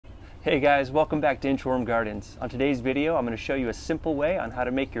Hey guys, welcome back to Inchworm Gardens. On today's video, I'm going to show you a simple way on how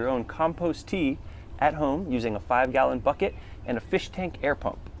to make your own compost tea at home using a 5-gallon bucket and a fish tank air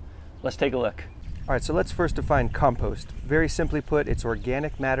pump. Let's take a look. All right, so let's first define compost. Very simply put, it's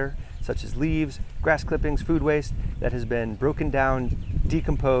organic matter such as leaves, grass clippings, food waste that has been broken down,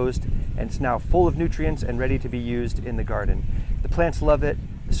 decomposed, and it's now full of nutrients and ready to be used in the garden. The plants love it,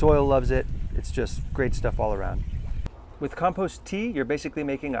 the soil loves it, it's just great stuff all around. With compost tea, you're basically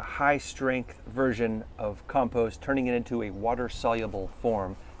making a high-strength version of compost, turning it into a water-soluble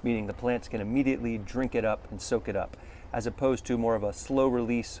form, meaning the plants can immediately drink it up and soak it up, as opposed to more of a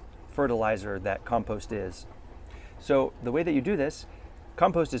slow-release fertilizer that compost is. So the way that you do this,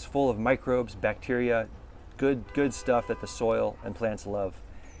 compost is full of microbes, bacteria, good stuff that the soil and plants love.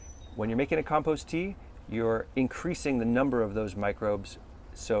 When you're making a compost tea, you're increasing the number of those microbes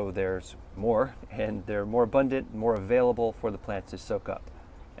so there's more, and they're more abundant, more available for the plants to soak up.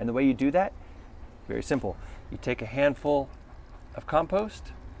 And the way you do that, very simple. You take a handful of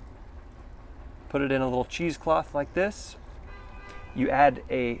compost, put it in a little cheesecloth like this. You add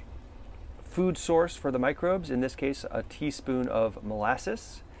a food source for the microbes, in this case a teaspoon of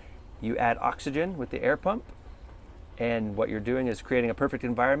molasses. You add oxygen with the air pump, and what you're doing is creating a perfect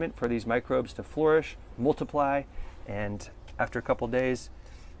environment for these microbes to flourish, multiply, and after a couple days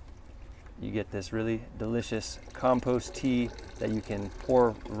you get this really delicious compost tea that you can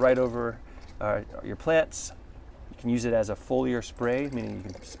pour right over your plants. You can use it as a foliar spray, meaning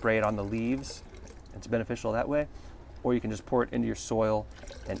you can spray it on the leaves. It's beneficial that way. Or you can just pour it into your soil,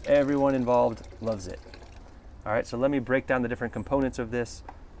 and everyone involved loves it. All right, so let me break down the different components of this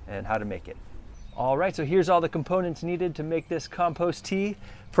and how to make it. All right, so here's all the components needed to make this compost tea.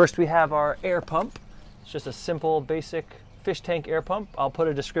 First, we have our air pump. It's just a simple, basic fish tank air pump. I'll put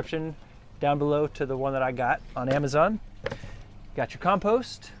a description down below to the one that I got on Amazon. You got your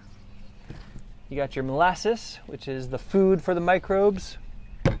compost. You got your molasses, which is the food for the microbes.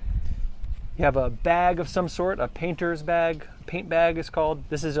 You have a bag of some sort, a painter's bag, paint bag is called.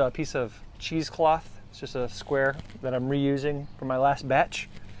 This is a piece of cheesecloth. It's just a square that I'm reusing from my last batch.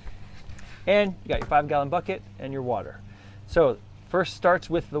 And you got your 5-gallon bucket and your water. So first starts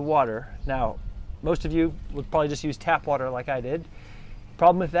with the water. Now, most of you would probably just use tap water like I did.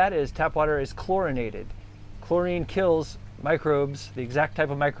 Problem with that is tap water is chlorinated. Chlorine kills microbes, the exact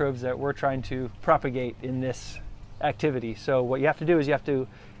type of microbes that we're trying to propagate in this activity. So what you have to do is you have to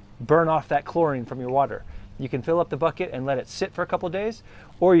burn off that chlorine from your water. You can fill up the bucket and let it sit for a couple of days,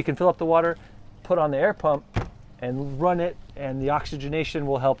 or you can fill up the water, put on the air pump and run it, and the oxygenation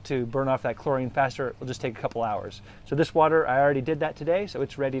will help to burn off that chlorine faster. It will just take a couple hours. So this water, I already did that today, so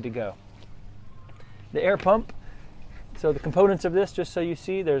it's ready to go. The air pump, so the components of this, just so you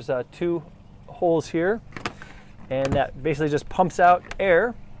see, there's 2 holes here, and that basically just pumps out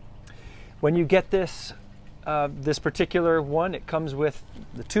air. When you get this this particular one, it comes with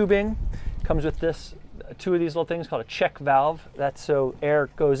the tubing, comes with this 2 of these little things called a check valve. That's so air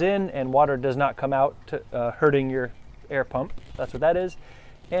goes in and water does not come out, to, hurting your air pump. That's what that is.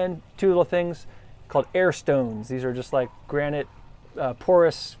 And 2 little things called air stones. These are just like granite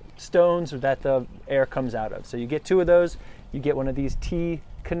porous stones that the air comes out of. So you get 2 of those. You get one of these T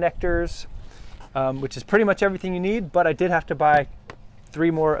connectors, which is pretty much everything you need, but I did have to buy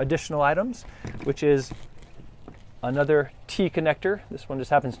 3 more additional items, which is another T connector. This one just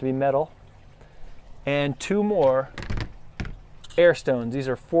happens to be metal, and 2 more air stones. These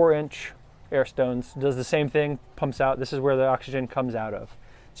are 4-inch air stones. Does the same thing, pumps out. This is where the oxygen comes out of.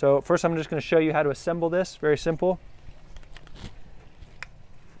 So first I'm just going to show you how to assemble this. Very simple.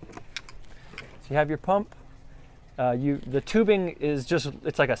 You have your pump. The tubing is just,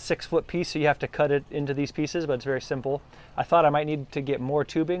 it's like a 6-foot piece, so you have to cut it into these pieces, but it's very simple. I thought I might need to get more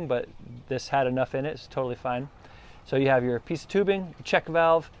tubing, but this had enough in it. It's totally fine. So you have your piece of tubing, check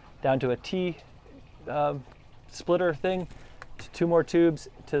valve, down to a T splitter thing, 2 more tubes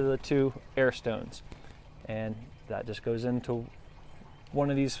to the 2 air stones. And that just goes into one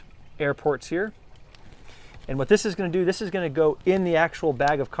of these air ports here. And what this is going to do, this is going to go in the actual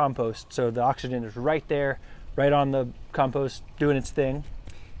bag of compost. So the oxygen is right there, right on the compost doing its thing.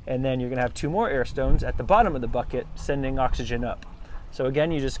 And then you're going to have 2 more air stones at the bottom of the bucket sending oxygen up. So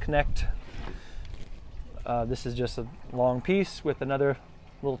again, you just connect, this is just a long piece with another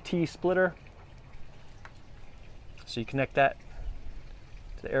little T splitter. So you connect that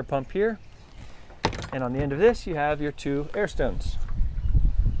to the air pump here. And on the end of this, you have your 2 air stones.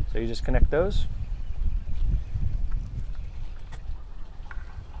 So you just connect those.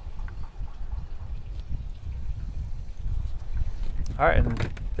 All right, and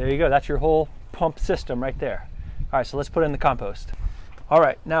there you go. That's your whole pump system right there. All right, so let's put in the compost. All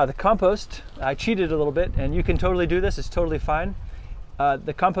right, now the compost, I cheated a little bit, and you can totally do this, it's totally fine.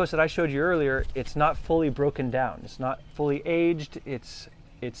 The compost that I showed you earlier, it's not fully broken down. It's not fully aged, it's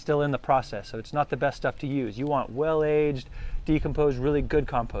still in the process, so it's not the best stuff to use. You want well-aged, decomposed, really good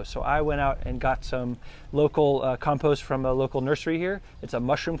compost. So I went out and got some local compost from a local nursery here. It's a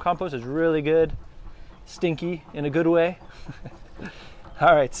mushroom compost, it's really good, stinky in a good way.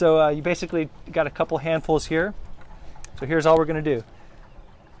 All right, so you basically got a couple handfuls here. So here's all we're gonna do.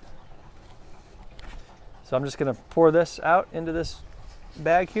 So I'm just gonna pour this out into this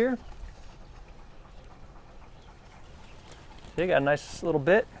bag here. So you got a nice little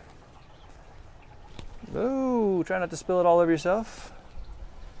bit. Ooh, try not to spill it all over yourself.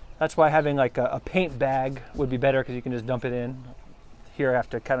 That's why having like a paint bag would be better, because you can just dump it in. Here I have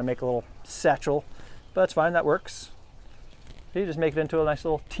to kind of make a little satchel, but that's fine, that works. So you just make it into a nice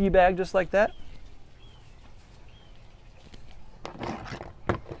little tea bag just like that.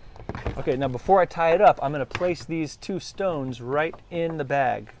 Okay, now before I tie it up, I'm going to place these 2 stones right in the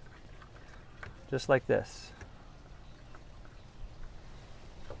bag, just like this.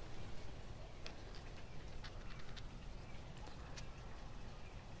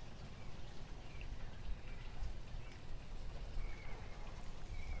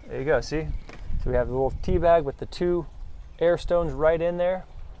 There you go, see? So we have the little tea bag with the 2 air stones right in there,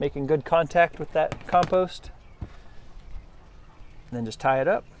 making good contact with that compost. And then just tie it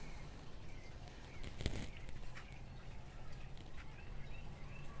up.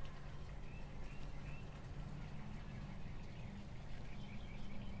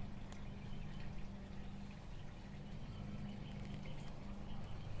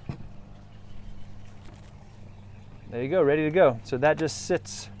 There you go, ready to go. So that just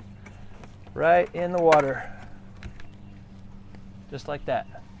sits right in the water, just like that.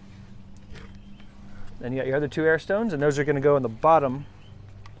 Then you got your other 2 air stones, and those are going to go in the bottom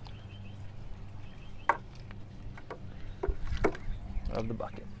of the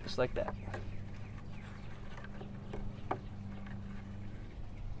bucket, just like that.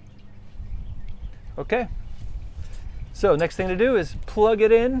 Okay, so next thing to do is plug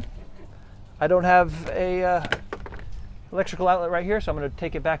it in. I don't have a electrical outlet right here, so I'm going to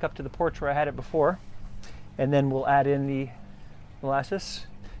take it back up to the porch where I had it before, and then we'll add in the molasses.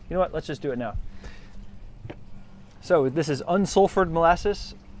 You know what, let's just do it now. So this is unsulfured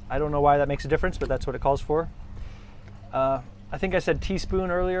molasses. I don't know why that makes a difference, but that's what it calls for. I think I said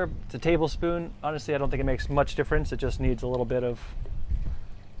teaspoon earlier. It's a tablespoon. Honestly, I don't think it makes much difference. It just needs a little bit of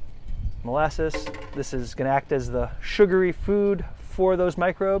molasses. This is going to act as the sugary food for those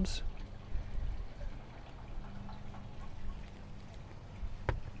microbes.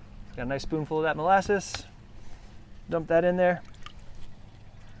 Got a nice spoonful of that molasses. Dump that in there.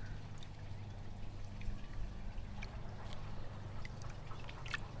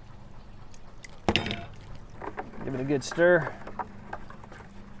 Give it a good stir.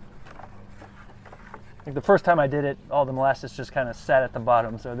 I think the first time I did it, all the molasses just kind of sat at the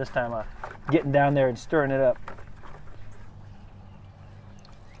bottom, so this time I'm getting down there and stirring it up.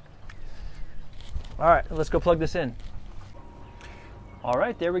 All right, let's go plug this in. All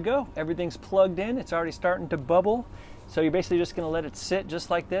right, there we go. Everything's plugged in. It's already starting to bubble. So you're basically just gonna let it sit just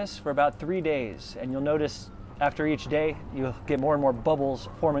like this for about 3 days. And you'll notice after each day, you'll get more and more bubbles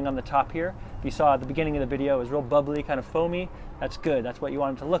forming on the top here. You saw at the beginning of the video, it was real bubbly, kind of foamy. That's good, that's what you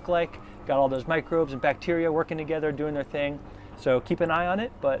want it to look like. Got all those microbes and bacteria working together, doing their thing. So keep an eye on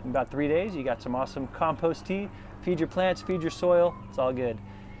it, but in about 3 days, you got some awesome compost tea. Feed your plants, feed your soil, it's all good.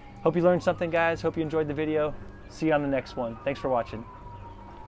 Hope you learned something, guys. Hope you enjoyed the video. See you on the next one. Thanks for watching.